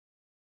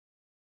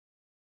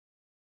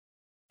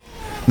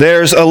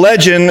There's a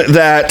legend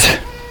that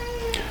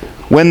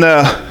when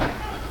the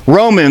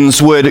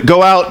Romans would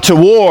go out to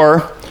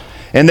war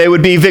and they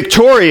would be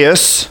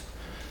victorious,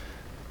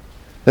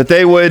 that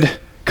they would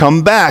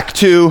come back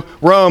to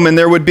Rome and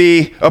there would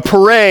be a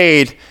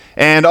parade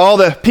and all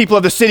the people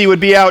of the city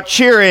would be out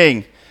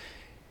cheering.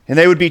 And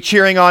they would be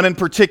cheering on, in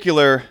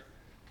particular,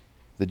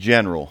 the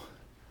general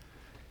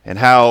and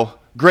how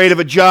great of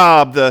a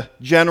job the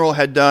general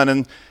had done.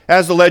 And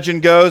as the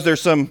legend goes,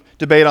 there's some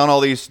debate on all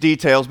these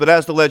details, but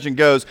as the legend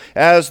goes,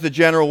 as the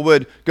general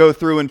would go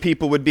through and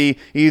people would be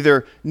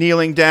either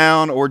kneeling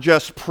down or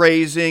just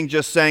praising,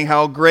 just saying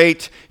how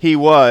great he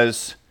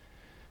was,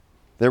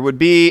 there would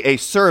be a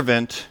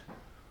servant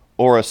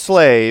or a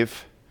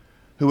slave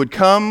who would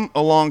come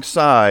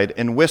alongside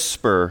and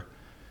whisper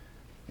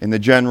in the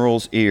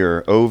general's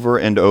ear over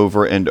and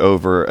over and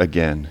over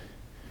again,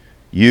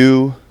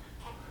 "You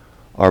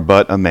are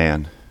but a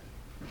man.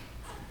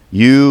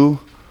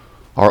 You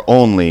are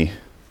only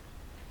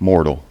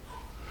mortal."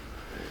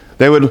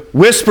 They would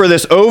whisper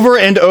this over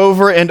and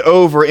over and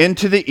over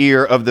into the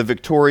ear of the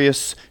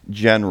victorious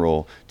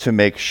general to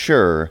make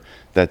sure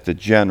that the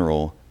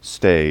general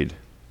stayed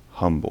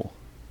humble.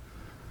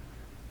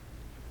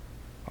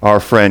 Our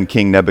friend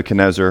King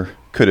Nebuchadnezzar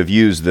could have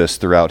used this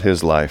throughout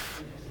his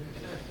life.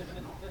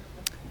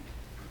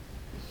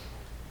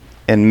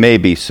 And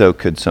maybe so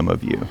could some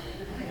of you.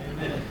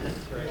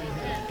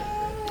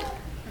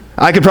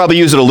 I could probably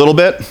use it a little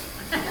bit.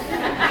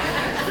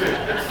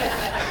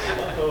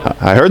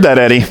 I heard that,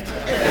 Eddie.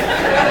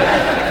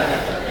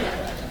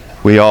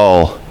 We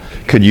all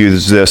could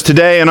use this.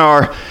 Today in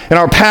our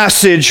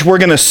passage, we're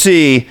going to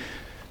see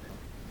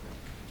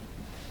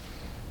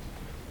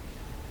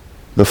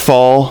the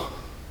fall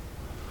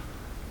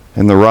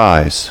and the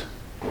rise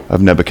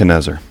of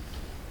Nebuchadnezzar.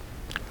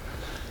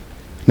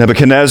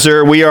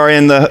 Nebuchadnezzar, we are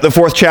in the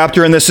fourth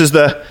chapter, and this is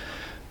the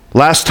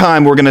last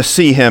time we're going to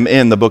see him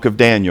in the book of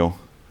Daniel.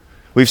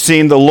 We've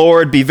seen the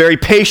Lord be very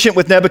patient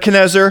with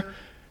Nebuchadnezzar.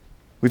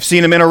 We've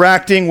seen him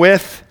interacting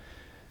with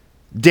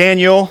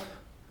Daniel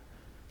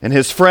and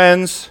his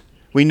friends.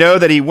 We know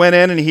that he went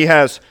in and he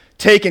has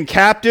taken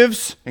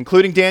captives,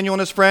 including Daniel and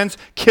his friends,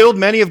 killed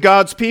many of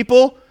God's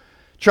people,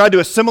 tried to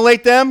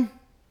assimilate them.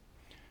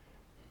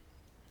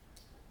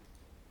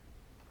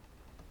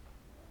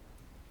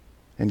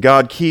 And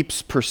God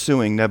keeps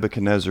pursuing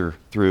Nebuchadnezzar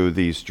through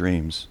these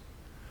dreams.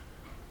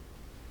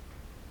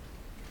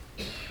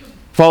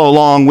 Follow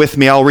along with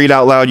me. I'll read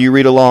out loud. You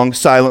read along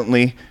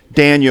silently.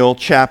 Daniel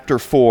chapter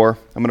 4.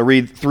 I'm going to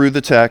read through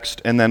the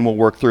text and then we'll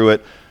work through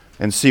it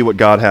and see what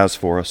God has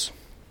for us.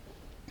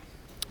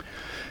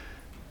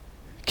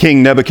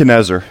 King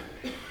Nebuchadnezzar,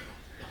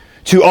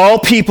 to all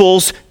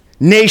peoples,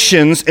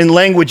 nations, and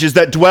languages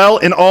that dwell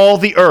in all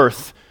the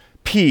earth,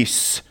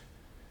 peace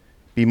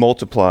be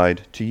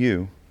multiplied to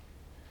you.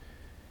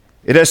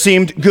 It has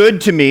seemed good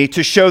to me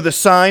to show the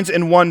signs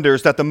and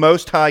wonders that the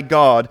Most High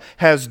God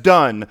has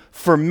done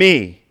for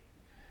me.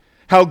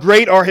 How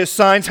great are his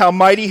signs, how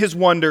mighty his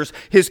wonders.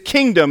 His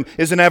kingdom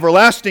is an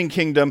everlasting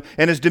kingdom,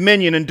 and his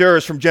dominion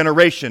endures from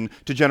generation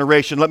to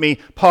generation. Let me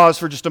pause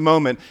for just a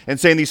moment and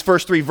say in these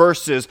first three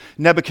verses,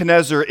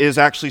 Nebuchadnezzar is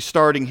actually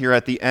starting here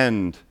at the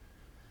end,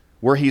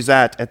 where he's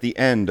at the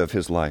end of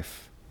his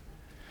life.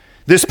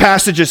 This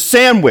passage is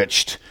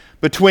sandwiched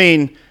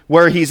between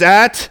where he's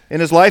at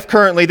in his life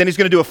currently, then he's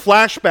going to do a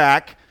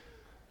flashback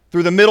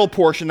through the middle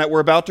portion that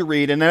we're about to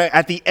read, and then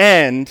at the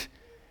end,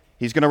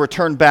 he's going to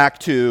return back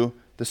to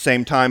the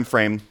same time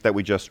frame that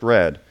we just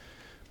read.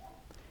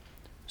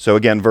 So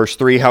again, verse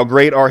 3, how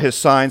great are his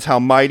signs, how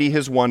mighty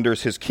his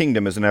wonders. His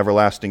kingdom is an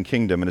everlasting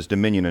kingdom, and his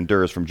dominion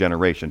endures from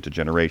generation to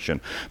generation.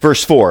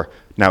 Verse 4,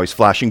 now he's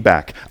flashing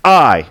back.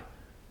 I,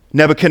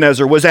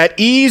 Nebuchadnezzar, was at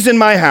ease in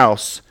my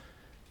house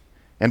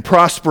and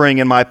prospering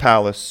in my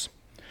palace.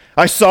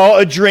 I saw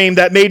a dream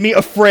that made me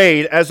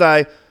afraid as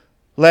I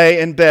lay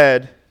in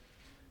bed.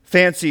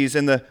 Fancies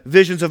and the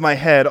visions of my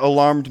head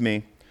alarmed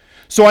me.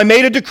 So I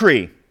made a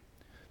decree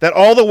that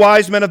all the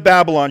wise men of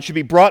Babylon should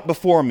be brought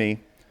before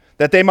me,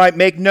 that they might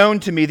make known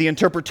to me the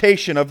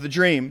interpretation of the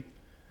dream.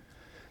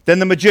 Then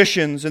the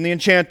magicians and the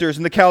enchanters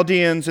and the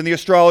Chaldeans and the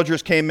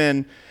astrologers came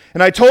in,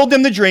 and I told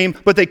them the dream,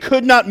 but they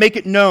could not make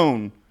it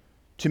known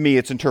to me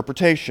its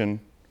interpretation.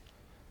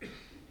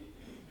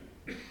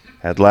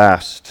 At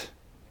last,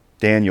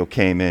 Daniel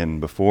came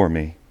in before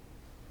me.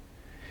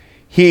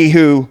 He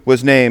who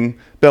was named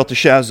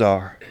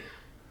Belteshazzar,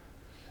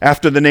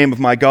 after the name of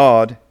my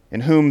God,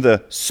 in whom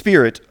the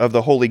spirit of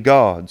the holy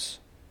gods.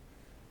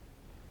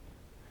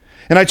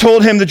 And I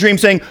told him the dream,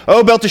 saying,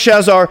 O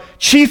Belteshazzar,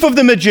 chief of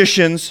the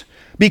magicians,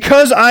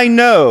 because I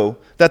know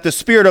that the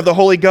spirit of the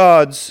holy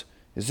gods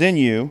is in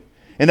you,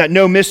 and that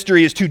no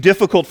mystery is too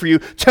difficult for you,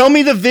 tell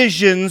me the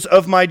visions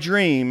of my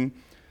dream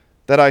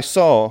that I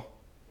saw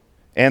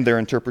and their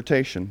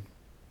interpretation.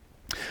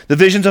 The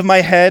visions of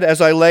my head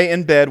as I lay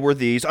in bed were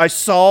these. I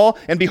saw,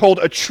 and behold,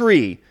 a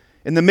tree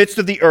in the midst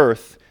of the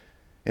earth,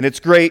 and its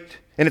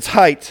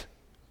height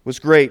was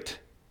great.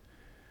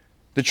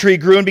 The tree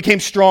grew and became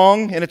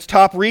strong, and its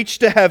top reached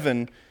to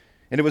heaven,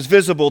 and it was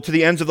visible to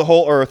the ends of the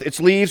whole earth. Its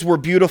leaves were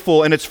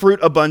beautiful, and its fruit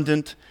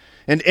abundant,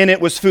 and in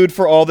it was food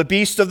for all. The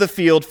beasts of the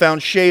field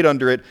found shade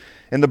under it,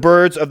 and the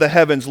birds of the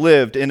heavens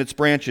lived in its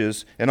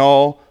branches, and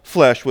all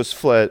flesh was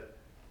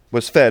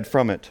fed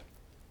from it.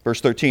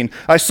 Verse 13,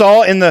 I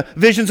saw in the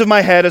visions of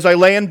my head as I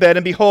lay in bed,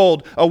 and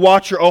behold, a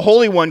watcher, a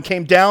holy one,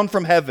 came down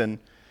from heaven.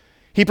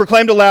 He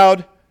proclaimed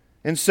aloud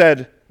and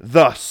said,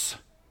 thus,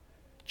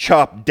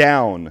 chop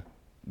down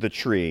the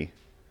tree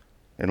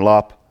and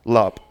lop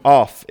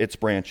off its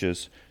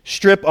branches,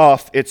 strip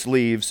off its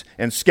leaves,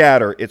 and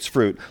scatter its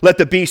fruit. Let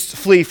the beasts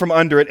flee from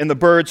under it, and the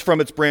birds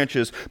from its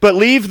branches, but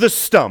leave the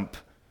stump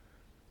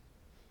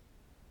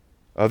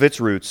of its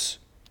roots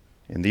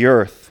in the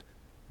earth,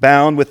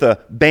 bound with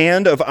a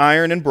band of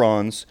iron and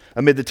bronze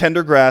amid the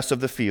tender grass of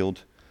the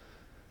field.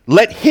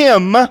 Let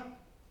him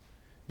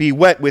be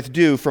wet with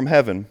dew from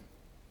heaven.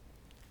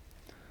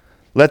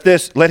 Let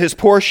his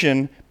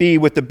portion be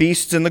with the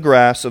beasts in the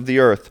grass of the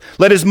earth.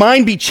 Let his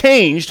mind be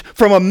changed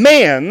from a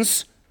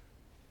man's,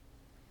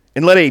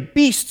 and let a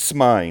beast's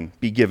mind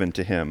be given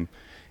to him.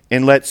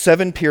 And let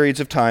 7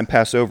 periods of time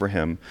pass over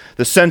him.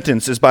 The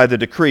sentence is by the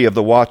decree of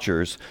the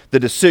watchers, the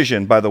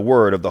decision by the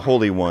word of the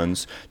holy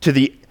ones, to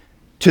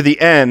the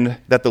end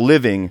that the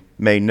living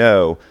may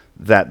know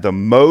that the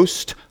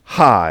Most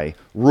High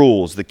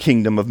rules the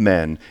kingdom of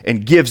men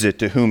and gives it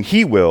to whom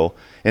he will,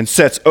 and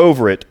sets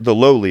over it the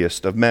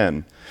lowliest of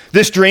men.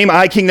 This dream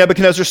I, King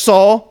Nebuchadnezzar,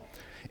 saw,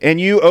 and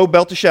you, O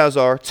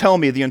Belteshazzar, tell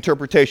me the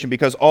interpretation,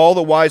 because all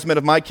the wise men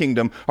of my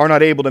kingdom are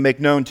not able to make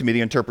known to me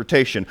the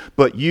interpretation,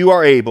 but you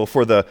are able,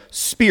 for the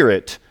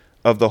spirit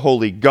of the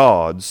holy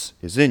gods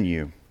is in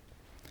you.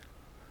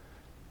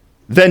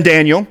 Then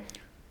Daniel,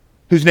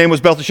 whose name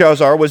was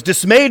Belteshazzar, was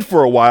dismayed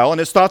for a while, and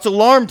his thoughts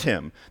alarmed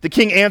him. The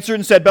king answered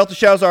and said,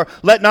 Belteshazzar,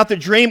 let not the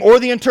dream or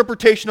the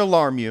interpretation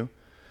alarm you.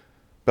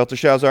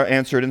 Belteshazzar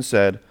answered and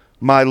said,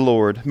 my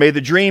lord, may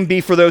the dream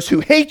be for those who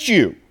hate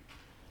you,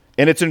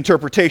 and its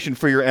interpretation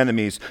for your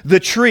enemies. The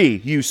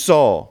tree you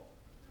saw,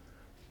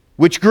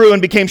 which grew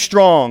and became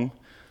strong,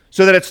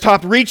 so that its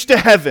top reached to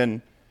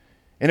heaven,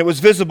 and it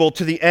was visible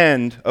to the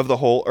end of the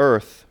whole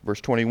earth.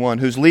 Verse 21,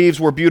 whose leaves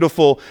were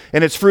beautiful,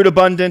 and its fruit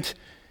abundant,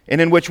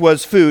 and in which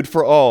was food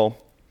for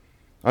all,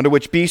 under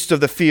which beasts of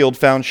the field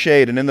found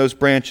shade, and in those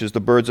branches the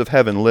birds of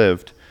heaven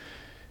lived.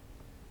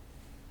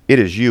 It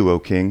is you, O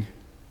king.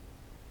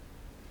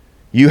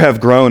 You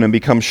have grown and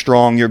become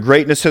strong. Your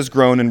greatness has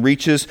grown and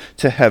reaches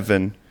to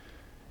heaven,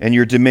 and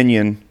your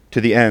dominion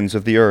to the ends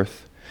of the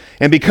earth.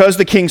 And because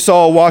the king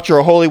saw a watcher,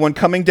 a holy one,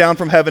 coming down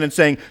from heaven and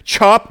saying,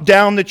 chop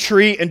down the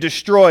tree and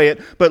destroy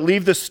it, but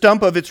leave the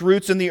stump of its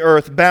roots in the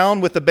earth,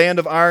 bound with a band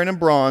of iron and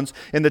bronze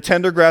in the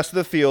tender grass of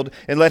the field,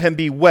 and let him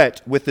be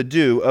wet with the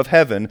dew of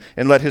heaven,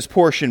 and let his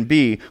portion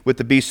be with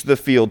the beasts of the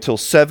field, till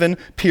 7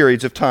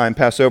 periods of time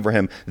pass over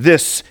him.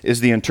 This is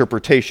the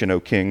interpretation, O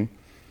king.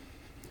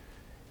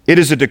 It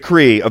is a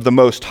decree of the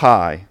Most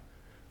High,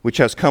 which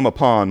has come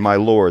upon my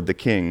lord the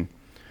king,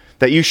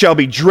 that you shall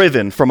be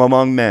driven from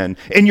among men,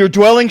 and your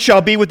dwelling shall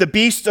be with the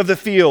beasts of the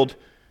field.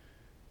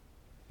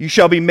 You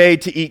shall be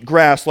made to eat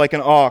grass like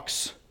an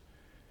ox,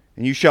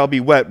 and you shall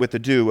be wet with the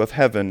dew of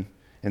heaven,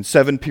 and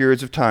 7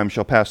 periods of time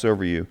shall pass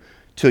over you,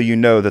 till you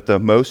know that the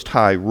Most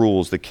High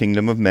rules the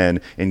kingdom of men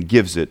and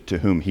gives it to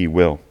whom he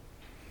will.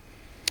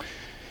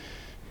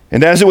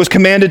 And as it was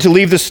commanded to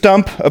leave the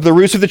stump of the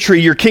roots of the tree,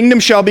 your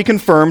kingdom shall be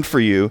confirmed for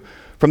you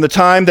from the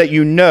time that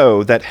you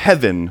know that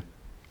heaven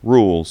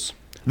rules.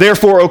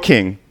 Therefore, O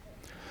king,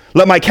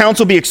 let my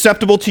counsel be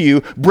acceptable to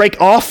you. Break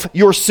off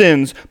your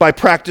sins by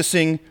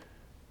practicing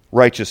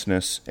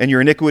righteousness, and your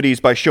iniquities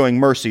by showing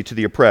mercy to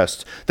the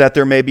oppressed, that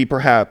there may be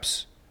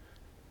perhaps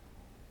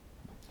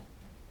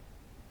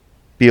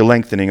be a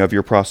lengthening of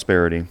your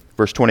prosperity.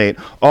 Verse 28,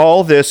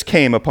 all this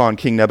came upon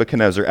King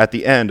Nebuchadnezzar at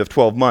the end of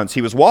 12 months.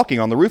 He was walking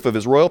on the roof of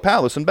his royal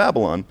palace in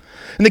Babylon.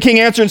 And the king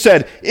answered and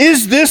said,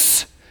 Is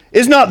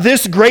not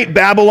this great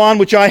Babylon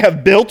which I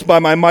have built by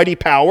my mighty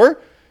power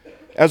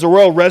as a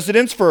royal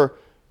residence for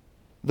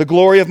the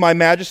glory of my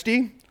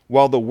majesty?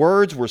 While the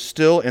words were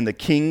still in the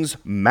king's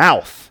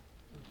mouth,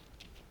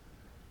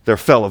 there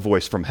fell a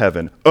voice from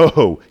heaven,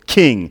 O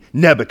King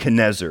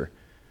Nebuchadnezzar,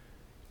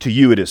 to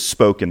you it is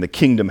spoken, the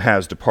kingdom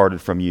has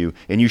departed from you,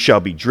 and you shall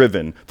be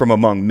driven from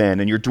among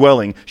men, and your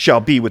dwelling shall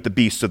be with the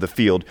beasts of the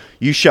field.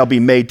 You shall be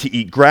made to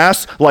eat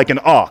grass like an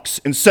ox,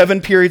 and 7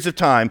 periods of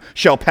time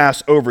shall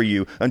pass over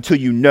you, until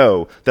you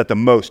know that the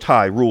Most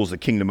High rules the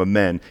kingdom of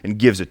men and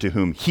gives it to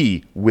whom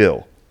he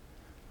will.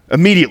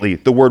 Immediately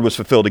the word was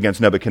fulfilled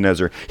against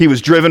Nebuchadnezzar. He was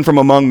driven from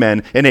among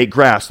men and ate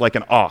grass like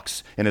an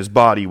ox, and his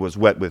body was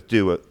wet with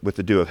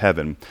the dew of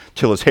heaven,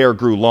 till his hair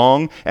grew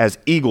long as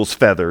eagle's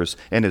feathers,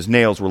 and his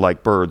nails were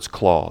like birds'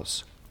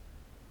 claws.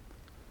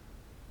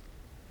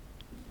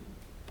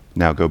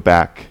 Now go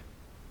back,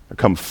 or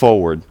come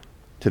forward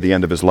to the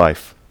end of his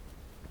life.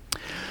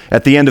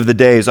 At the end of the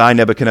days, I,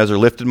 Nebuchadnezzar,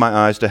 lifted my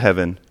eyes to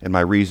heaven, and my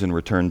reason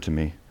returned to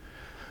me.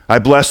 I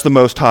blessed the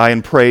Most High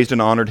and praised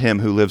and honored him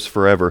who lives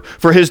forever.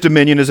 For his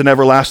dominion is an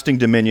everlasting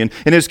dominion,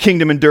 and his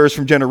kingdom endures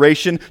from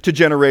generation to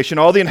generation.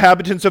 All the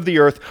inhabitants of the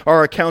earth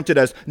are accounted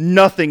as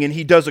nothing, and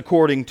he does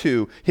according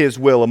to his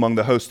will among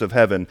the hosts of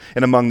heaven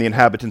and among the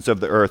inhabitants of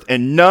the earth.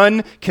 And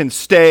none can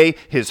stay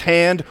his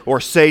hand or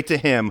say to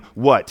him,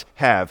 "What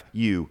have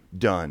you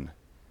done?"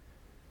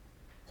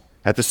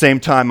 At the same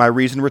time, my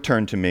reason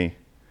returned to me.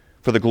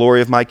 For the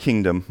glory of my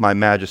kingdom, my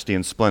majesty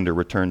and splendor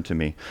returned to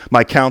me.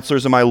 My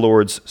counselors and my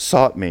lords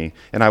sought me,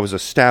 and I was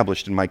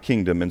established in my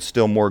kingdom, and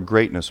still more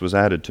greatness was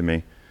added to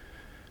me.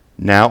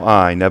 Now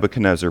I,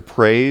 Nebuchadnezzar,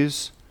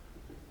 praise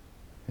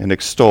and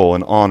extol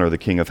and honor the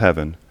King of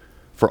heaven,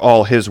 for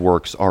all his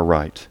works are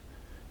right.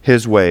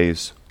 His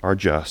ways are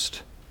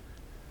just.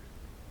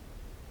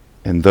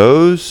 And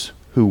those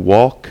who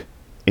walk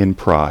in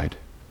pride,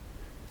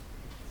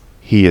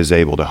 he is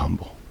able to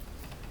humble.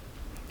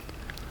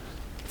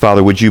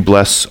 Father, would you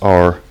bless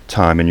our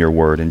time in your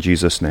word? In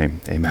Jesus'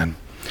 name, amen.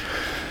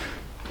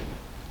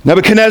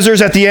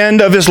 Nebuchadnezzar's at the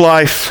end of his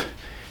life,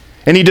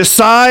 and he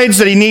decides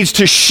that he needs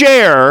to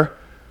share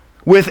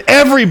with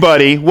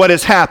everybody what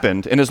has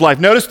happened in his life.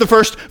 Notice the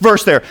first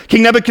verse there.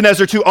 King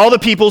Nebuchadnezzar to all the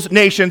peoples,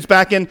 nations,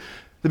 back in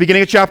the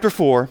beginning of chapter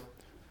 4.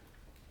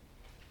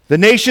 The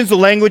nations, the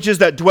languages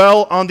that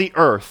dwell on the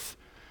earth.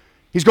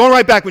 He's going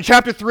right back. In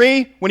chapter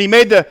 3, when he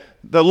made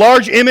the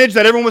large image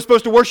that everyone was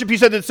supposed to worship, he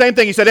said the same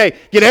thing. He said, hey,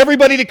 get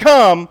everybody to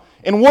come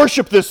and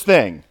worship this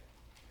thing,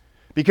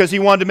 because he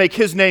wanted to make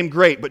his name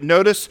great. But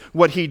notice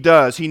what he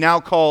does. He now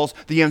calls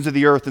the ends of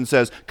the earth and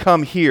says,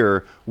 come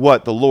hear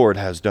what the Lord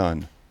has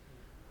done.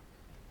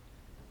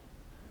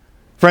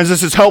 Friends,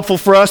 this is helpful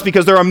for us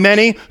because there are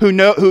many who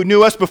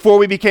knew us before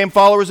we became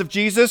followers of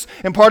Jesus.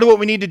 And part of what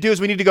we need to do is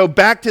we need to go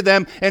back to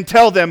them and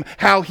tell them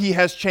how he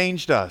has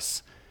changed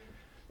us.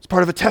 It's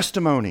part of a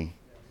testimony.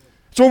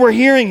 That's what we're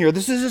hearing here.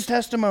 This is his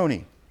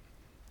testimony.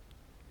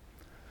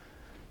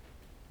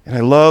 And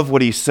I love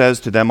what he says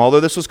to them. Although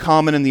this was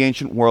common in the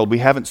ancient world, we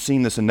haven't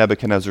seen this in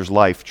Nebuchadnezzar's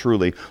life,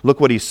 truly. Look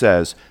what he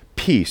says.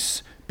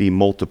 Peace be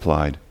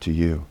multiplied to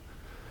you.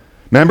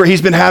 Remember,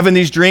 he's been having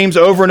these dreams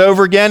over and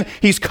over again.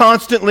 He's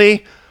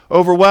constantly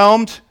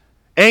overwhelmed,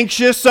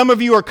 anxious. Some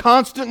of you are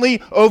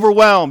constantly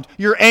overwhelmed.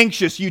 You're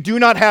anxious. You do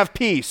not have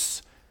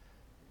peace.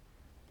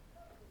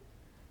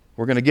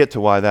 We're going to get to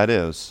why that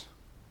is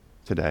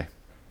today.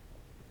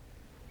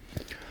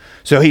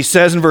 So he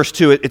says in verse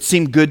 2, it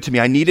seemed good to me.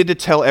 I needed to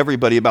tell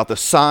everybody about the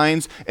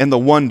signs and the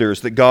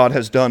wonders that God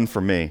has done for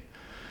me.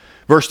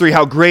 Verse 3,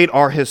 how great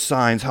are his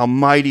signs, how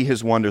mighty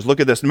his wonders. Look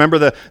at this.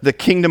 Remember the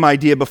kingdom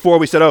idea before?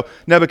 We said,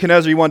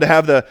 Nebuchadnezzar, you wanted to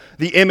have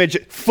the image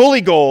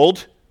fully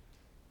gold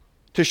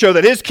to show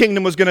that his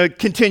kingdom was going to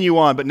continue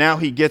on, but now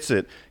he gets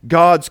it.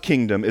 God's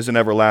kingdom is an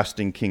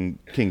everlasting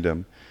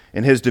kingdom,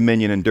 and his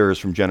dominion endures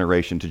from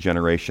generation to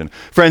generation.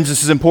 Friends,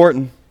 this is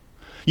important.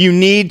 You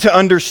need to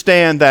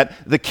understand that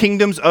the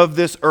kingdoms of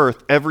this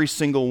earth, every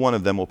single one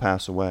of them will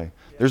pass away.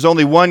 There's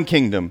only one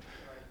kingdom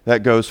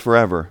that goes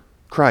forever,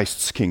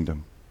 Christ's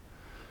kingdom.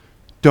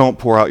 Don't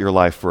pour out your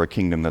life for a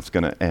kingdom that's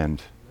going to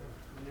end.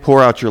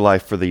 Pour out your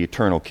life for the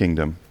eternal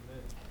kingdom.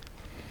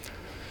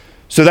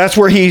 So that's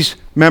where he's,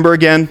 remember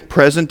again,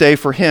 present day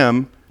for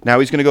him. Now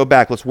he's going to go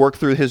back. Let's work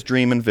through his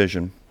dream and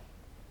vision.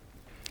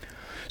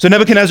 So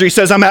Nebuchadnezzar, he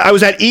says, I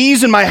was at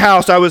ease in my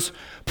house. I was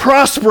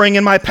prospering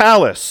in my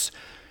palace.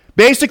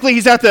 Basically,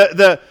 he's at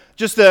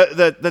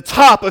the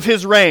top of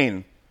his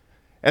reign.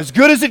 As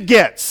good as it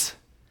gets.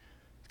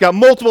 He's got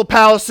multiple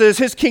palaces.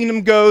 His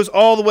kingdom goes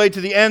all the way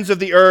to the ends of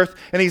the earth.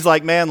 And he's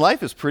like, man,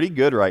 life is pretty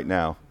good right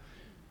now.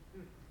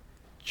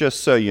 Just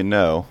so you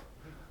know,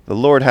 the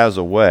Lord has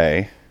a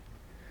way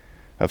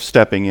of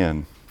stepping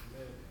in.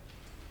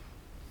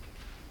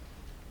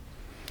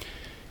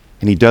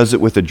 And he does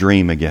it with a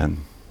dream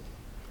again.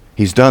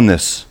 He's done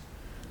this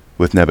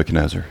with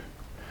Nebuchadnezzar.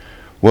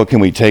 What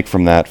can we take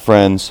from that,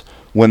 friends?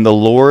 When the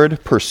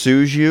Lord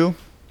pursues you,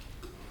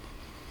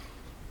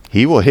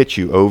 he will hit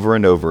you over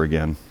and over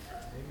again.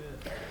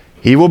 Amen.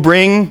 He will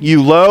bring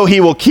you low.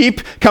 He will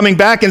keep coming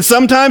back. And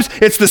sometimes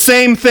it's the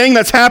same thing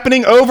that's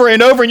happening over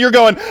and over. And you're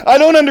going, I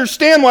don't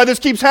understand why this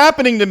keeps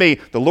happening to me.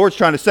 The Lord's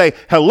trying to say,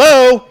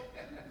 hello.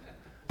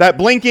 That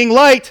blinking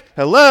light.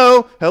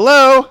 Hello.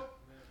 Hello.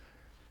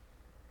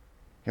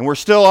 And we're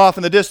still off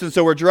in the distance.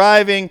 So we're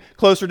driving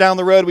closer down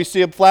the road. We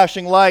see a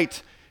flashing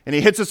light. And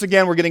he hits us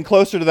again, we're getting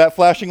closer to that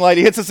flashing light.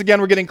 He hits us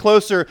again, we're getting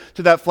closer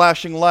to that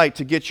flashing light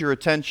to get your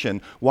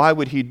attention. Why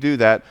would he do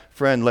that?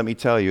 Friend, let me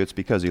tell you, it's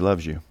because he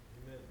loves you.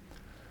 Amen.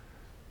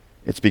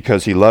 It's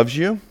because he loves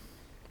you,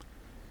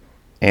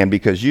 and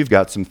because you've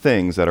got some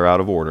things that are out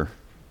of order.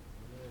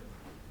 Amen.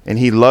 And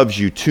he loves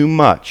you too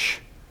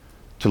much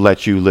to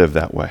let you live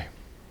that way.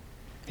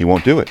 He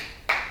won't do it.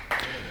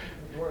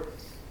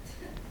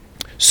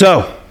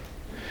 So,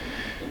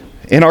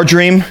 in our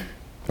dream,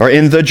 or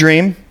in the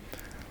dream,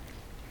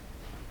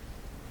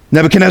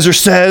 Nebuchadnezzar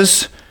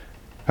says,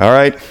 all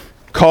right,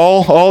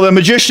 call all the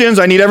magicians.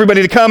 I need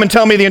everybody to come and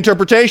tell me the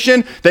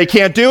interpretation. They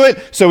can't do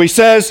it. So he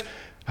says,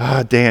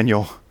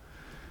 Daniel,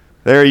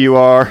 There you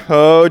are.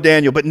 Oh,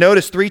 Daniel. But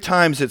notice 3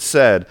 times it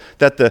said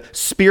that the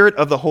spirit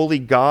of the holy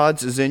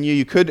gods is in you.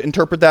 You could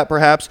interpret that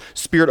perhaps,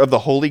 spirit of the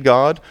holy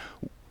God.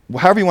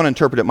 However you want to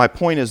interpret it, my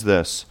point is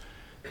this.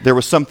 There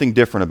was something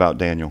different about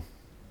Daniel.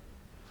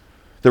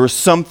 There was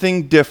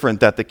something different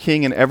that the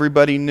king and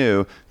everybody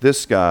knew.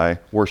 This guy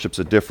worships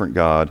a different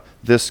God.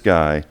 This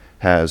guy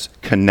has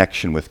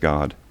connection with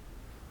God.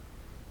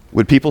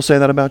 Would people say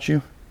that about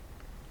you?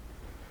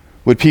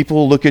 Would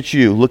people look at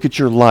you, look at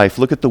your life,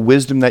 look at the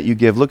wisdom that you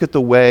give, look at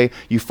the way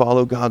you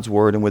follow God's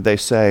word, and would they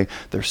say,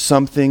 there's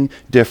something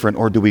different,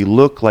 or do we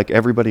look like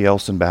everybody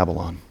else in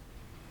Babylon?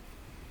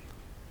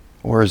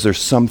 Or is there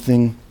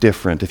something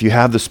different? If you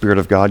have the Spirit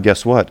of God,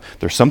 guess what?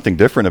 There's something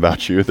different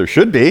about you. There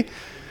should be.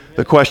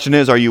 The question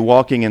is, are you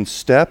walking in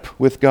step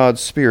with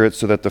God's Spirit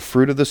so that the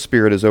fruit of the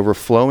Spirit is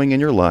overflowing in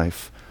your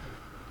life?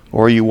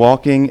 Or are you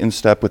walking in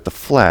step with the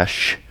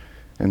flesh,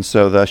 and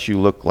so thus you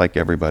look like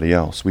everybody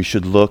else? We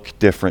should look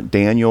different.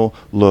 Daniel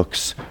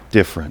looks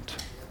different.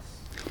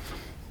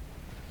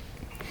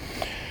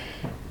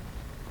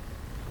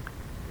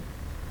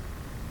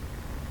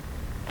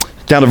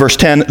 Down to verse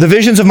 10. The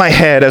visions of my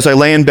head as I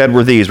lay in bed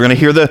were these. We're going to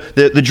hear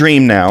the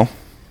dream now.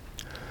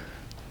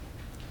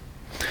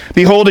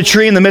 Behold, a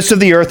tree in the midst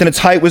of the earth, and its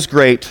height was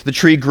great. The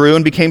tree grew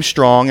and became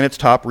strong, and its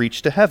top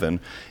reached to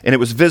heaven, and it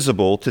was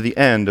visible to the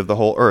end of the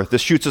whole earth.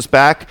 This shoots us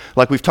back,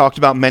 like we've talked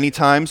about many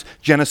times,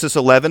 Genesis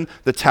 11,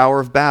 the Tower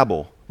of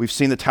Babel. We've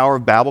seen the Tower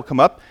of Babel come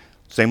up,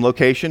 same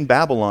location,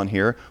 Babylon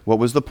here. What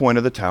was the point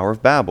of the Tower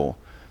of Babel?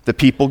 The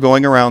people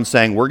going around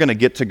saying, we're going to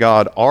get to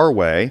God our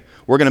way,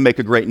 we're going to make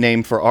a great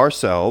name for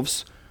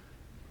ourselves,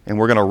 and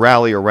we're going to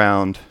rally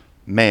around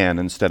man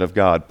instead of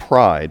God.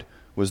 Pride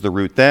was the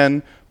root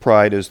then.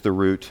 Pride is the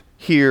root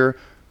here.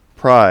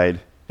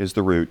 Pride is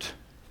the root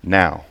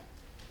now.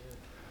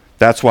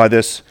 That's why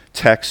this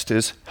text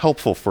is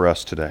helpful for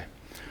us today.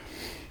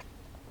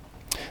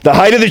 The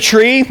height of the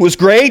tree was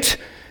great,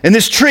 and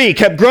this tree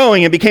kept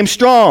growing and became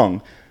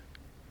strong.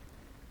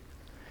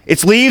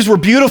 Its leaves were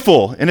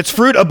beautiful, and its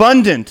fruit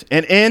abundant,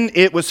 and in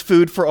it was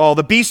food for all.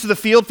 The beasts of the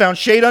field found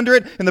shade under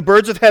it, and the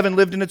birds of heaven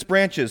lived in its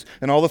branches,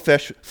 and all the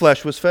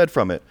flesh was fed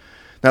from it.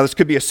 Now this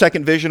could be a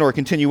second vision or a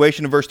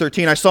continuation of verse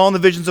 13. I saw in the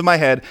visions of my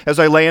head as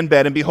I lay in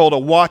bed, and behold, a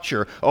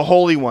watcher, a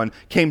holy one,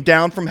 came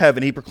down from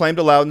heaven. He proclaimed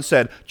aloud and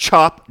said,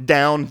 chop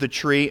down the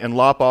tree and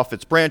lop off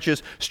its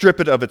branches, strip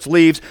it of its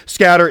leaves,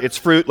 scatter its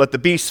fruit, let the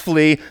beasts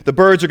flee, the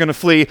birds are going to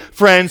flee.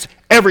 Friends,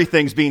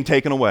 everything's being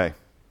taken away.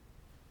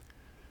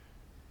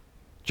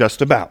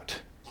 Just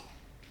about.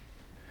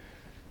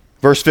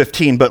 Verse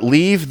 15, but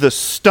leave the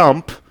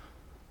stump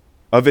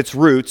of its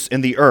roots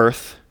in the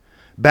earth,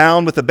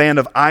 bound with a band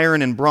of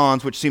iron and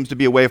bronze, which seems to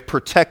be a way of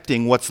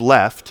protecting what's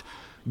left.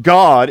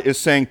 God is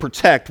saying,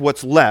 protect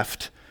what's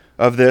left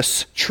of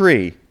this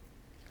tree.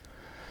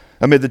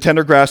 Amid the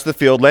tender grass of the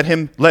field, let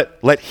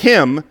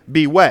him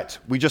be wet.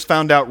 We just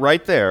found out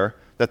right there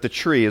that the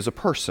tree is a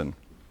person.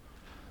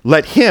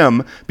 Let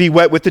him be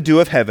wet with the dew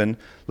of heaven.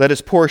 Let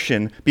his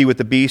portion be with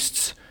the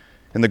beasts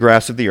and the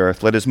grass of the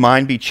earth. Let his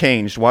mind be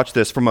changed, watch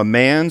this, from a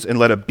man's, and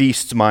let a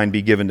beast's mind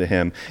be given to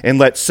him. And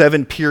let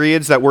 7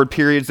 periods, that word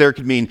periods there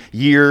could mean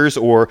years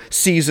or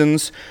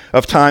seasons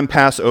of time,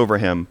 pass over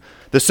him.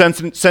 The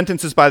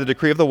sentence is by the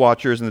decree of the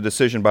watchers, and the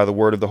decision by the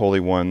word of the holy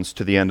ones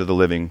to the end of the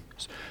living.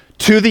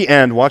 To the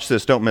end, watch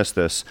this, don't miss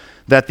this,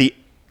 that the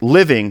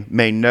living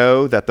may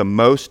know that the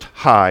Most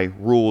High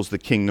rules the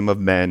kingdom of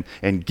men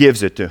and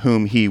gives it to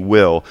whom he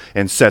will,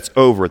 and sets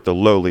over it the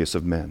lowliest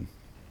of men.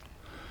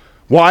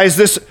 Why is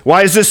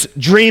this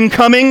dream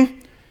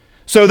coming?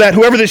 So that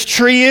whoever this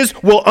tree is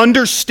will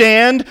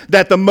understand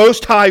that the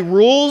Most High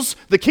rules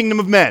the kingdom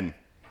of men.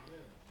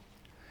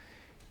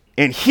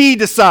 And he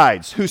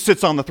decides who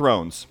sits on the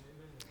thrones.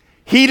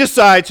 He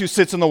decides who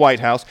sits in the White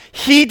House.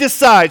 He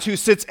decides who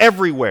sits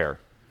everywhere.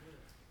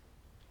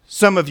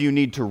 Some of you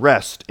need to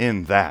rest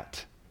in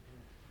that.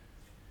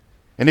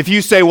 And if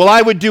you say, well,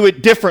 I would do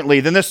it differently,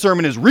 then this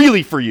sermon is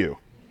really for you.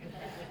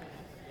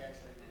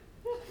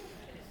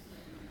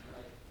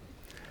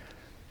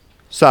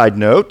 Side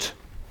note,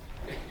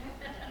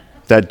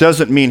 that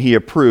doesn't mean he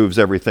approves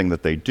everything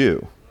that they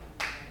do.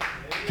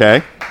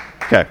 Okay?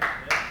 Okay.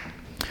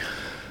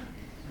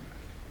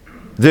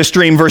 This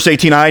dream, verse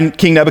 18, I,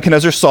 King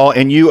Nebuchadnezzar, saw,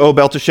 and you, O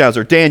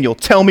Belteshazzar, Daniel,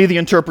 tell me the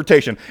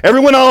interpretation.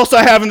 Everyone else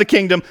I have in the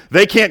kingdom,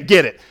 they can't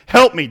get it.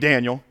 Help me,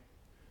 Daniel.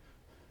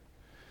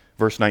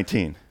 Verse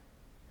 19,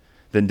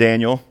 then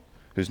Daniel,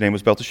 whose name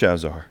was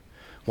Belteshazzar,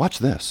 watch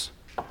this,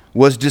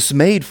 was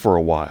dismayed for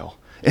a while,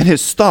 and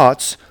his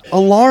thoughts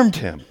alarmed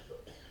him.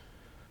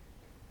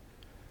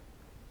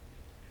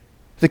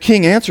 The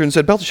king answered and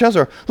said,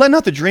 Belteshazzar, let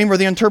not the dream or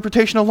the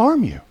interpretation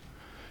alarm you.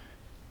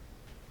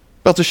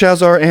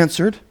 Belteshazzar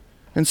answered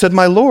and said,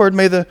 my lord,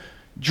 may the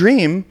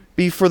dream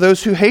be for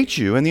those who hate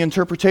you and the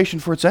interpretation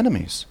for its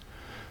enemies.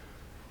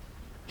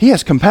 He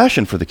has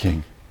compassion for the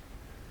king.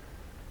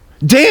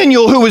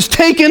 Daniel, who was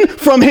taken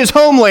from his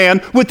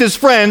homeland with his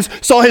friends,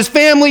 saw his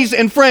families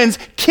and friends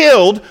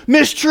killed,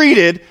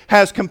 mistreated,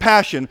 has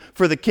compassion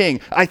for the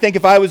king. I think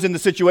if I was in the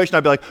situation,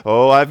 I'd be like,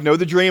 oh, I know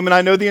the dream and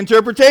I know the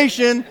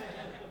interpretation.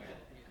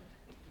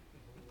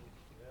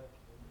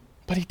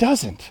 But he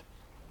doesn't.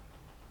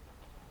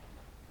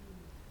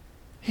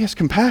 He has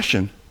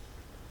compassion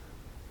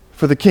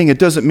for the king. It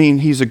doesn't mean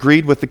he's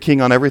agreed with the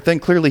king on everything.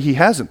 Clearly, he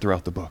hasn't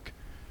throughout the book.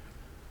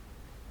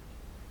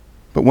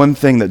 But one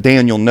thing that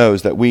Daniel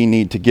knows that we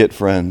need to get,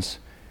 friends,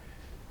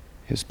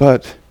 is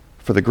but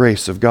for the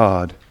grace of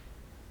God,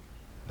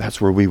 that's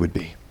where we would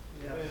be.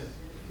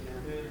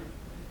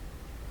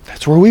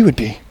 That's where we would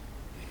be.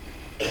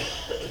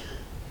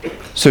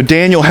 So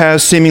Daniel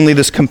has seemingly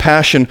this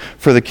compassion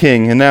for the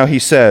king, and now he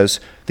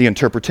says the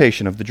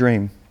interpretation of the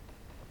dream.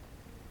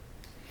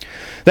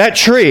 That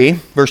tree,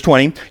 verse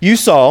 20, you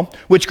saw,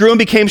 which grew and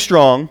became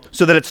strong,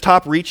 so that its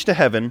top reached to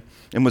heaven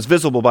and was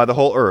visible by the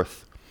whole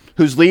earth,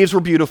 whose leaves were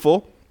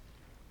beautiful,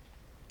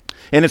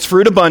 and its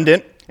fruit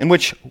abundant, and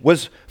which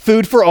was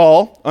food for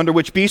all, under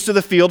which beasts of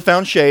the field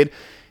found shade,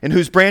 in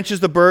whose branches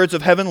the birds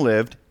of heaven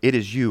lived. It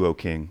is you, O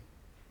king,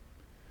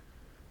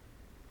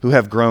 who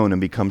have grown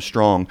and become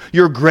strong.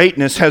 Your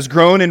greatness has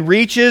grown and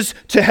reaches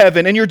to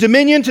heaven, and your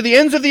dominion to the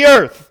ends of the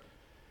earth.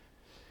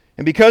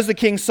 And because the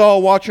king saw a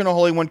watcher and a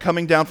holy one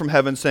coming down from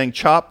heaven, saying,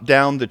 chop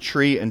down the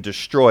tree and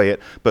destroy it,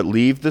 but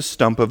leave the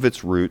stump of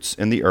its roots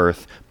in the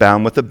earth,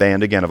 bound with a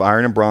band again of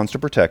iron and bronze to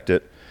protect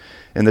it,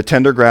 and the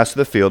tender grass of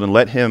the field, and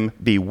let him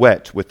be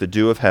wet with the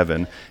dew of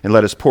heaven, and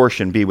let his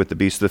portion be with the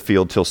beasts of the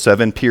field, till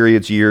 7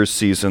 periods, years,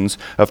 seasons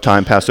of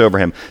time pass over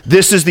him.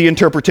 This is the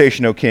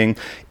interpretation, O king.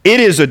 It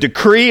is a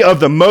decree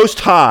of the Most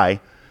High,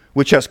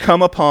 which has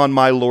come upon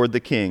my lord the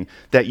king,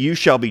 that you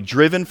shall be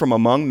driven from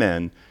among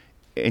men,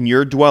 and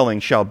your dwelling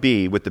shall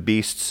be with the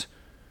beasts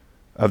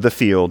of the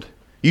field.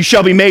 You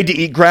shall be made to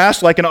eat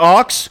grass like an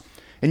ox,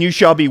 and you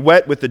shall be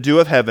wet with the dew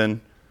of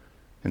heaven,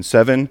 and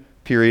 7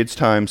 periods,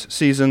 times,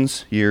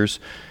 seasons, years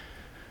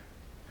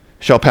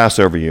shall pass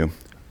over you.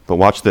 But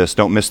watch this.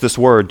 Don't miss this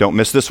word. Don't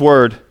miss this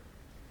word.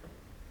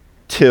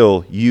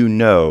 Till you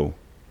know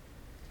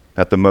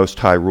that the Most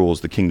High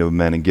rules the kingdom of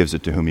men and gives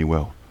it to whom he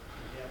will.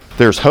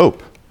 There's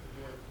hope.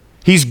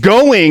 He's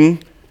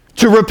going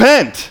to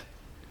repent.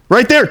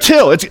 Right there,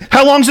 till.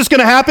 How long is this going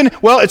to happen?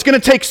 Well, it's going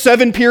to take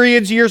 7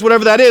 periods, years,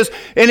 whatever that is.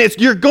 And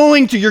you're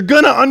going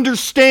to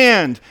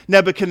understand,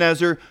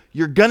 Nebuchadnezzar.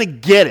 You're going to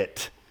get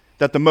it,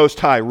 that the Most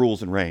High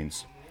rules and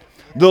reigns.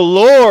 The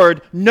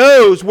Lord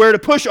knows where to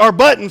push our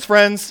buttons,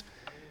 friends.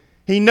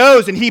 He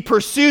knows and he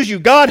pursues you.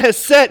 God has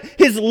set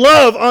his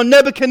love on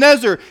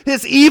Nebuchadnezzar,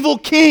 his evil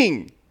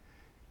king.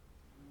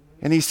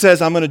 And he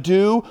says, I'm going to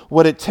do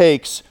what it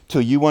takes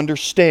till you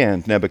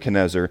understand,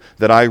 Nebuchadnezzar,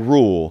 that I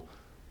rule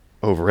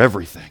over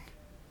everything.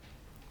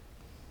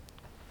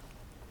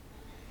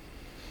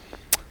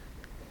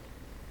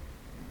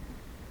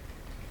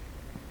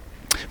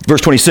 Verse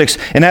 26,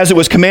 and as it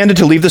was commanded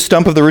to leave the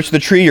stump of the roots of the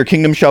tree, your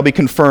kingdom shall be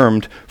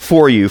confirmed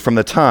for you from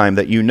the time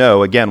that you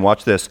know. Again,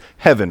 watch this.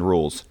 Heaven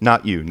rules,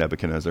 not you,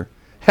 Nebuchadnezzar.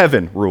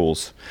 Heaven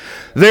rules.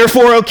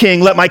 Therefore, O king,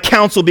 let my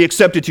counsel be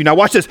accepted to you. Now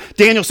watch this.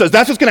 Daniel says,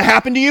 that's what's going to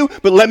happen to you,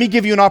 but let me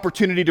give you an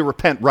opportunity to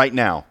repent right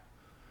now.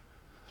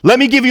 Let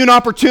me give you an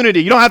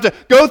opportunity. You don't have to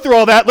go through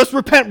all that. Let's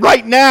repent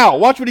right now.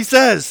 Watch what he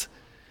says.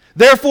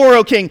 Therefore,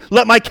 O king,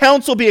 let my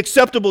counsel be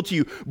acceptable to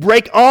you.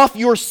 Break off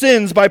your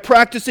sins by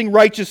practicing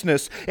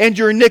righteousness, and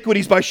your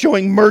iniquities by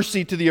showing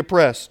mercy to the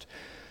oppressed,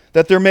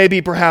 that there may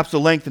be perhaps a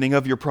lengthening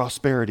of your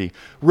prosperity.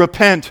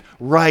 Repent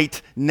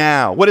right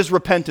now. What is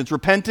repentance?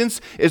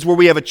 Repentance is where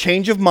we have a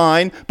change of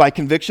mind by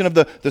conviction of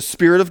the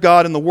Spirit of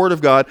God and the Word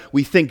of God.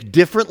 We think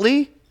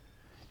differently,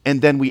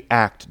 and then we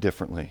act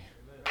differently.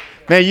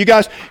 Man, you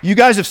guys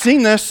have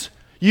seen this.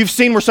 You've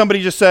seen where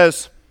somebody just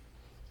says,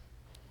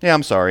 yeah,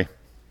 I'm sorry.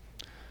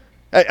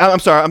 I'm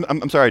sorry.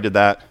 I'm sorry I did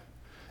that.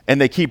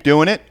 And they keep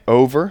doing it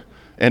over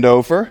and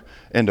over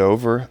and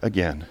over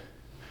again.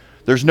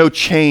 There's no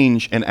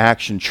change in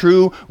action.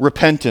 True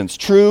repentance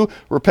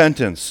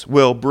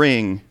will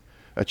bring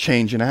a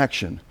change in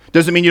action.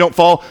 Doesn't mean you don't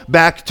fall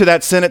back to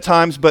that sin at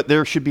times, but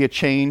there should be a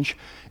change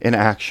in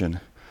action.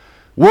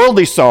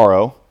 Worldly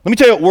sorrow. Let me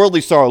tell you what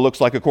worldly sorrow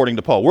looks like according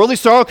to Paul. Worldly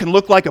sorrow can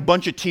look like a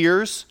bunch of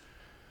tears.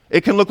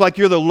 It can look like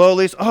you're the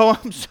lowliest. Oh,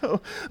 I'm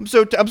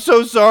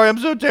so sorry. I'm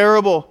so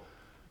terrible.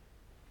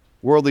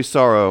 Worldly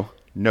sorrow,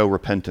 no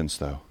repentance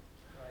though.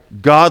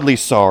 Godly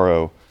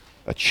sorrow,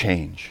 a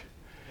change.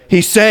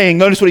 He's saying,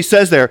 notice what he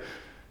says there,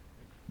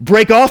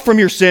 break off from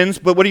your sins,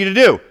 but what are you to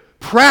do?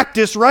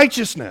 Practice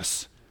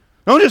righteousness.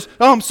 Don't just,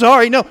 oh, I'm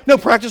sorry. No,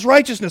 practice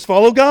righteousness.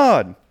 Follow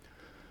God.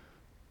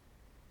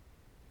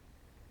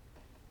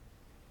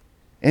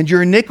 And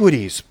your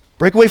iniquities,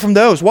 break away from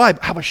those. Why?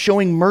 How about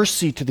showing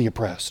mercy to the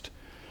oppressed?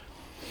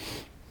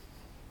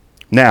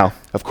 Now,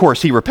 of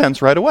course, he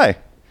repents right away.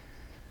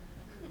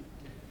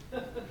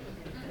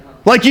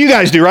 Like you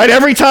guys do, right?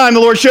 Every time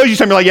the Lord shows you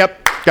something, you're like,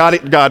 yep, got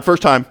it, God,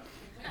 first time.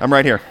 I'm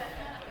right here.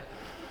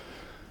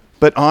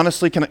 But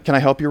honestly, can I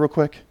help you real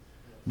quick?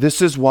 This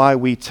is why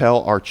we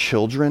tell our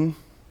children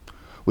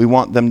we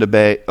want them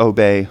to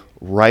obey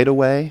right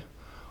away,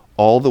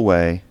 all the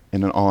way,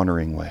 in an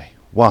honoring way.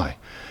 Why?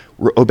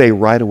 Obey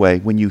right away.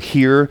 When you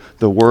hear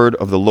the word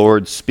of the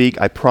Lord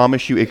speak, I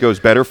promise you it goes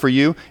better for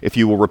you if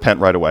you will repent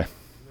right away.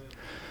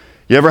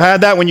 You ever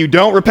had that when you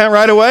don't repent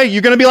right away?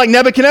 You're going to be like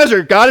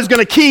Nebuchadnezzar. God is going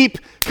to keep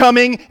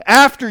coming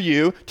after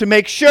you to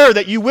make sure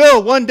that you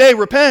will one day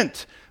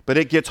repent. But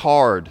it gets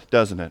hard,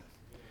 doesn't it?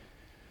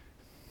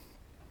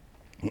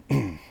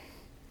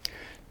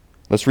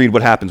 Let's read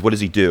what happens. What does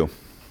he do?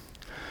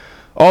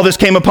 All this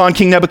came upon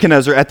King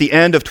Nebuchadnezzar. At the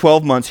end of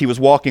 12 months, he was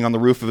walking on the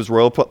roof of his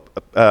royal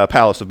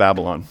palace of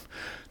Babylon.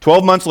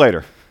 12 months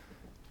later,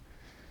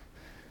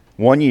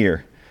 1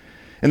 year.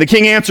 And the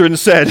king answered and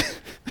said,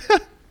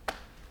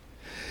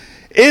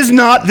 Is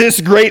not this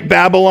great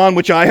Babylon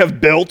which I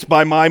have built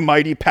by my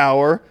mighty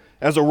power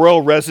as a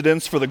royal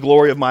residence for the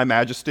glory of my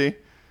majesty?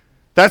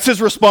 That's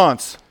his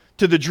response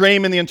to the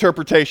dream and the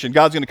interpretation.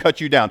 God's going to cut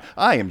you down.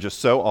 I am just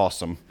so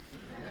awesome.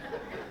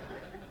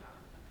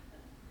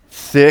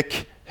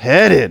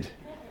 Thick-headed.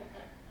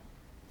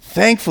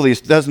 Thankfully, this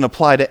doesn't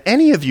apply to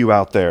any of you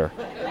out there.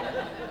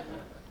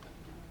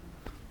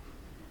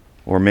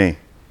 Or me.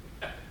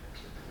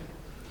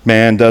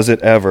 Man, does it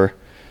ever.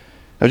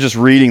 I was just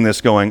reading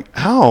this going,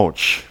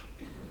 ouch.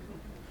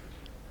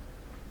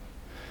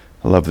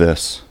 I love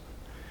this.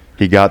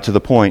 He got to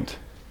the point.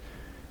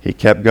 He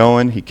kept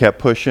going. He kept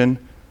pushing.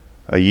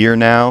 A year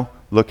now.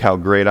 Look how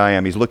great I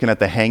am. He's looking at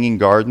the Hanging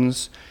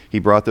Gardens. He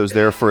brought those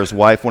there for his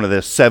wife, one of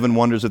the 7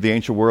 wonders of the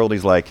ancient world.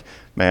 He's like,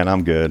 man,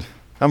 I'm good.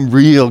 I'm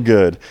real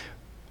good.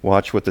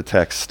 Watch what the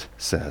text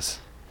says.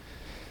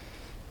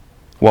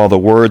 While the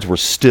words were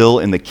still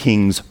in the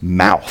king's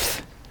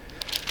mouth,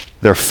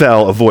 there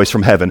fell a voice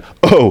from heaven.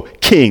 Oh,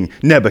 King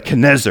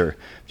Nebuchadnezzar.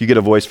 If you get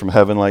a voice from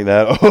heaven like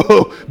that,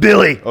 oh,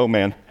 Billy. Oh,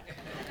 man.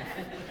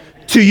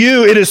 To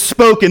you it is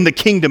spoken, the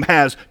kingdom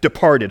has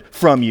departed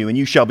from you, and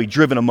you shall be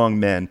driven among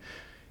men.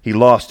 He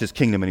lost his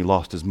kingdom and he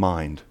lost his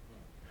mind.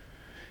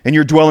 And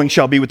your dwelling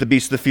shall be with the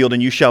beasts of the field,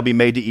 and you shall be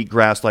made to eat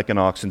grass like an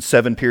ox, and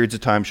 7 periods of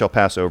time shall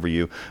pass over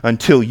you,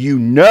 until you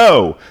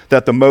know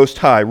that the Most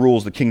High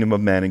rules the kingdom of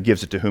men and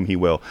gives it to whom he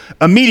will.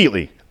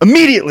 Immediately,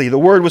 the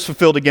word was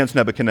fulfilled against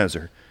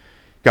Nebuchadnezzar.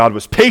 God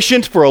was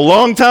patient for a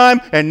long time,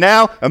 and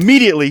now,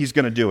 immediately, he's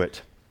going to do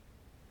it.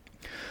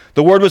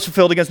 The word was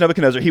fulfilled against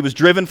Nebuchadnezzar. He was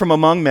driven from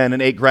among men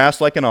and ate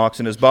grass like an ox,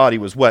 and his body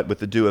was wet with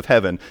the dew of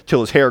heaven,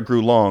 till his hair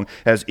grew long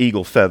as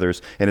eagle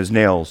feathers, and his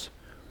nails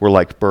were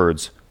like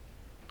birds'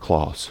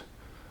 claws.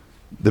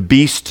 The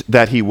beast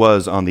that he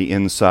was on the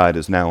inside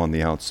is now on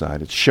the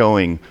outside. It's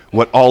showing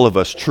what all of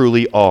us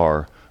truly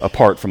are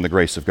apart from the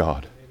grace of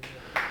God.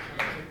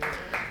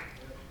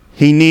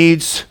 He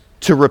needs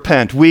to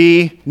repent.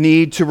 We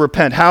need to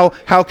repent.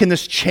 How can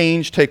this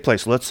change take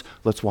place? Let's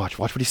watch.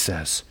 Watch what he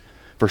says.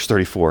 Verse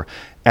 34.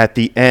 At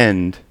the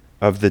end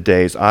of the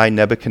days, I,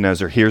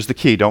 Nebuchadnezzar, here's the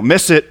key, don't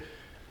miss it,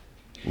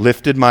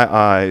 lifted my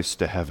eyes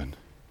to heaven,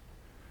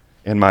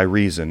 and my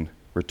reason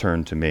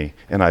returned to me.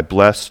 And I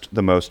blessed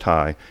the Most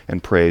High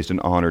and praised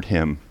and honored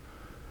him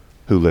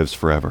who lives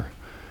forever.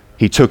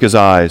 He took his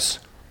eyes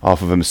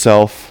off of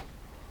himself,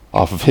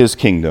 off of his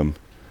kingdom,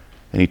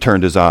 and he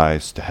turned his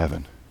eyes to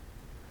heaven.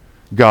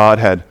 God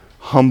had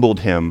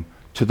humbled him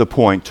to the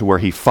point to where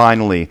he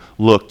finally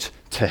looked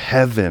to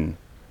heaven.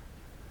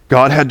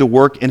 God had to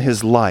work in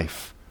his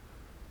life,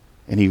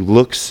 and he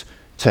looks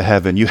to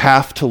heaven. You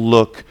have to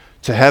look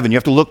to heaven. You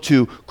have to look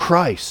to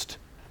Christ.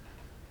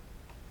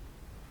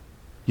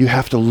 You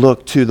have to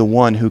look to the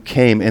one who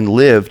came and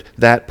lived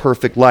that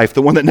perfect life,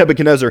 the one that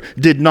Nebuchadnezzar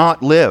did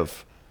not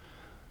live.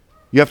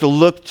 You have to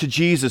look to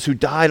Jesus who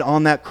died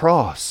on that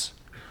cross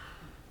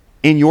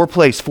in your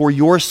place for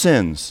your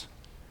sins.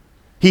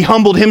 He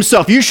humbled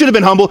himself. You should have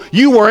been humble.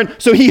 You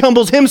weren't, so he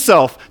humbles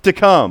himself to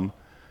come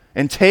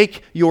and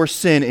take your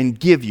sin and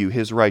give you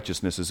his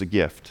righteousness as a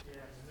gift.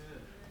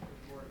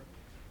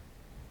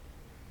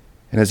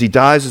 And as he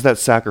dies as that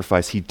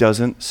sacrifice, he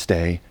doesn't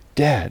stay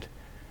dead.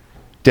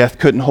 Death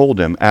couldn't hold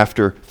him.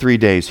 After 3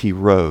 days, he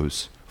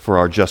rose for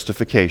our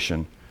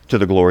justification to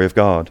the glory of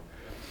God.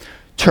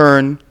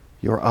 Turn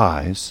your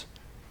eyes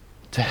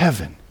to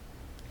heaven.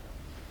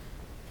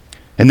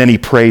 And then he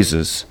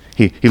praises.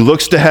 He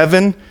looks to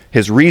heaven,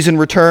 his reason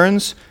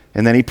returns,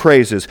 and then he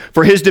praises.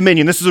 For his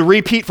dominion, this is a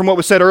repeat from what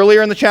was said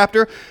earlier in the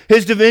chapter.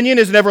 His dominion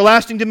is an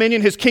everlasting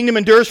dominion. His kingdom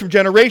endures from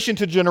generation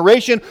to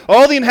generation.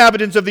 All the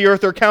inhabitants of the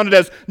earth are counted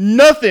as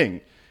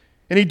nothing.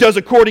 And he does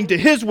according to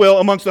his will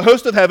amongst the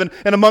host of heaven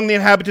and among the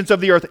inhabitants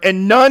of the earth.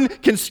 And none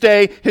can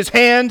stay his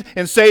hand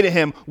and say to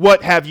him,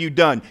 what have you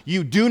done?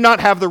 You do not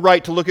have the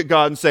right to look at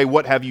God and say,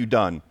 what have you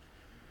done?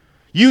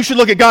 You should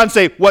look at God and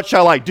say, what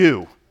shall I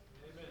do?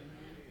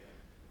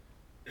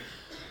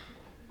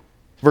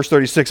 Verse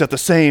 36, at the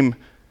same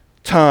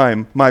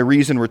time my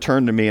reason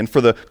returned to me, and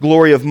for the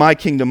glory of my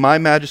kingdom, my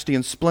majesty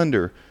and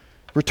splendor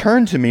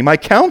returned to me. My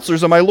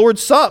counselors and my Lord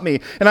sought me,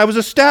 and I was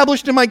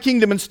established in my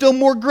kingdom, and still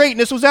more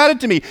greatness was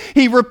added to me.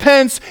 He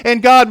repents,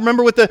 and God,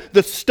 remember with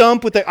the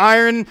stump, with the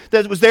iron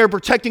that was there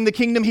protecting the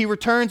kingdom, he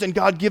returns, and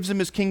God gives him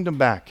his kingdom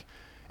back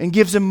and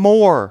gives him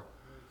more.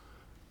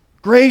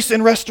 Grace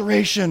and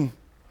restoration.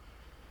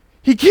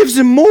 He gives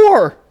him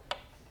more.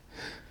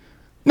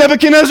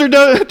 Nebuchadnezzar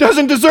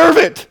doesn't deserve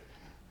it.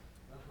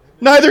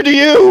 Neither do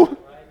you.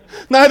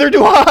 Neither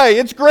do I.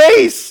 It's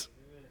grace.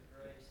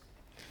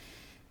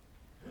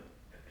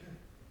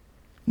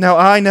 Now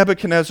I,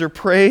 Nebuchadnezzar,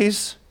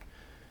 praise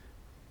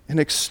and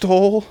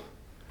extol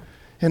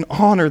and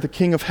honor the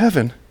King of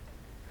heaven.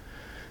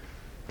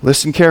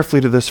 Listen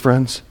carefully to this,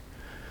 friends.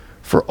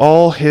 For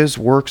all his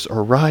works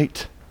are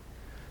right,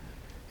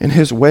 and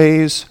his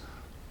ways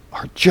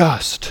are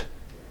just.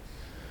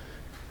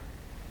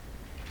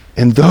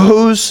 And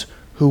those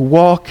who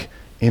walk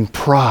in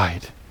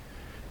pride,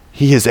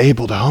 he is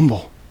able to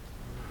humble.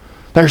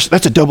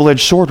 That's a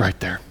double-edged sword right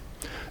there.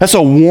 That's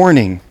a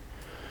warning.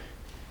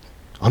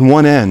 On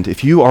one end,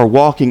 if you are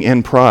walking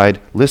in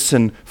pride,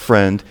 listen,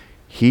 friend,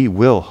 he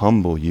will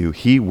humble you.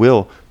 He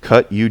will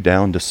cut you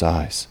down to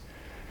size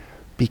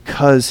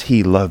because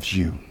he loves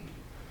you.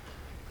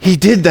 He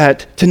did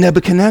that to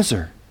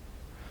Nebuchadnezzar.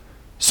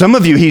 Some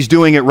of you, he's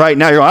doing it right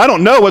now. You're like, I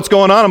don't know what's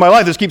going on in my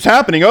life. This keeps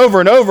happening over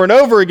and over and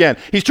over again.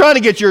 He's trying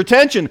to get your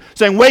attention,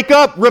 saying, wake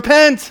up,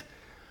 repent.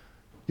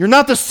 You're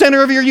not the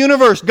center of your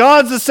universe.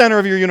 God's the center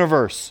of your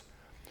universe.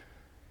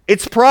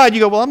 It's pride.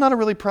 You go, well, I'm not a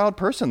really proud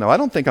person, though. I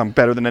don't think I'm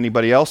better than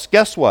anybody else.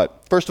 Guess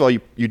what? First of all,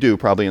 you do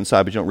probably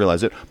inside, but you don't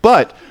realize it.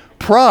 But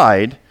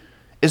pride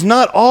is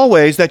not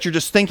always that you're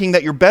just thinking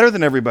that you're better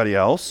than everybody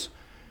else.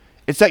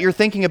 It's that you're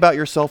thinking about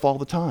yourself all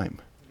the time.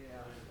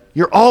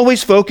 You're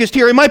always focused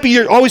here. It might be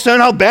you're always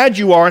saying how bad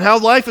you are and how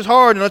life is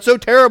hard and it's so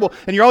terrible.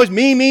 And you're always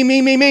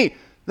me.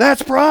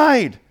 That's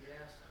pride.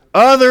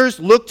 Others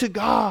look to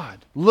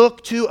God.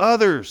 Look to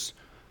others.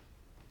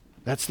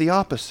 That's the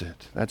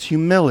opposite. That's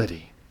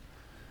humility.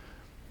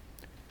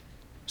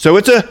 So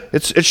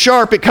it's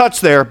sharp, it cuts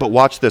there, but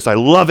watch this. I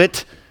love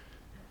it.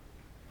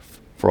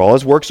 For all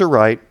his works are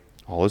right,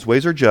 all his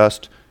ways are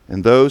just,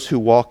 and those who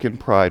walk in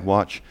pride,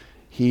 watch,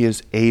 he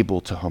is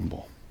able to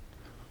humble.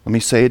 Let me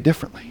say it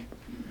differently.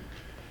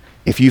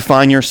 If you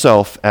find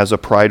yourself as a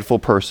prideful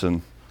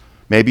person,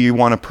 maybe you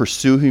want to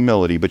pursue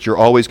humility, but you're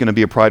always going to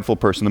be a prideful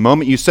person. The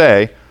moment you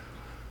say,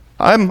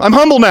 I'm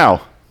humble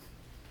now,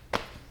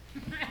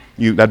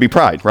 that'd be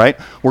pride, right?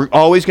 We're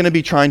always going to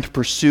be trying to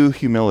pursue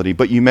humility,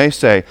 but you may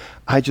say,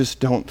 I just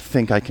don't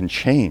think I can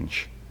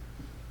change.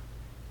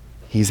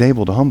 He's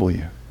able to humble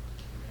you.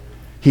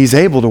 He's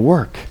able to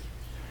work.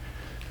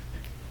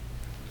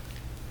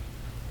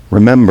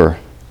 Remember,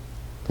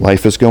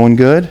 life is going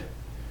good.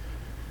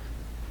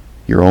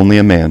 You're only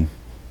a man.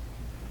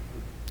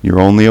 You're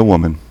only a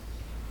woman.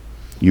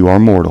 You are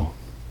mortal.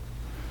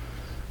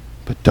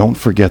 But don't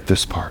forget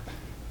this part.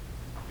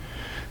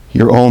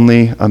 You're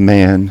only a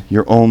man.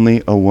 You're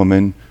only a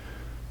woman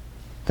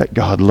that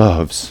God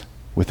loves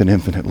with an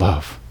infinite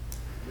love.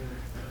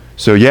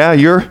 So yeah,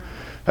 you're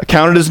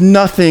accounted as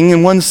nothing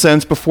in one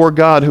sense before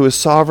God, who is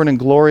sovereign and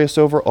glorious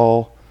over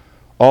all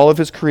of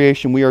his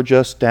creation. We are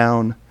just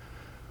down.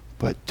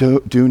 But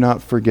do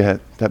not forget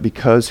that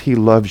because he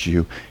loves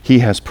you, he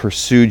has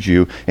pursued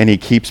you, and he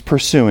keeps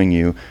pursuing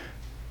you,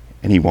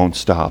 and he won't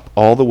stop,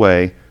 all the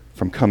way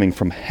from coming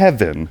from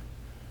heaven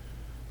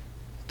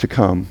to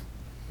come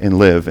and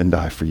live and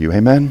die for you.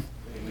 Amen?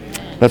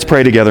 Amen. Let's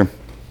pray together.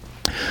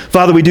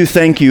 Father, we do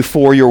thank you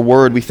for your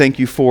word. We thank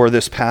you for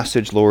this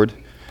passage, Lord.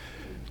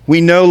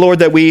 We know, Lord,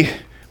 that we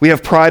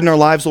have pride in our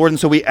lives, Lord, and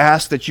so we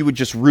ask that you would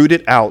just root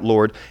it out,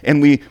 Lord.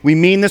 And we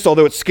mean this,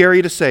 although it's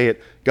scary to say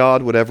it,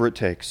 God, whatever it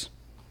takes.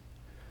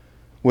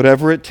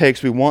 Whatever it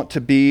takes, we want to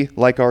be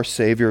like our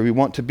Savior. We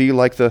want to be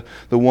like the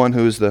one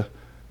who is the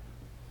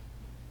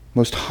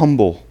most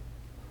humble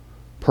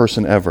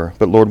person ever.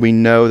 But Lord, we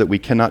know that we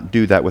cannot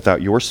do that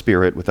without your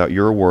Spirit, without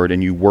your word,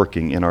 and you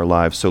working in our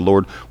lives. So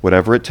Lord,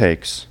 whatever it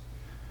takes.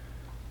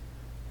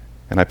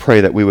 And I pray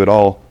that we would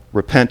all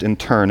repent and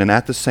turn, and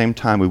at the same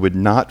time we would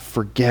not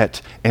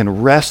forget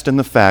and rest in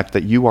the fact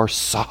that you are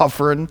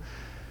sovereign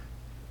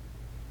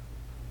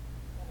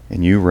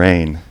and you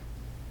reign.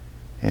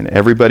 And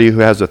everybody who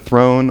has a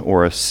throne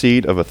or a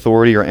seat of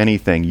authority or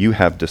anything, you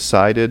have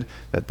decided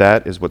that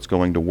that is what's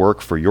going to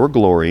work for your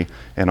glory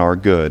and our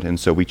good. And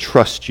so we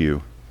trust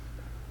you.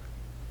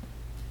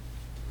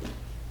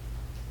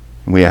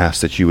 And we ask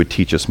that you would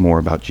teach us more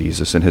about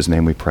Jesus. In his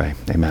name we pray.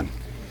 Amen.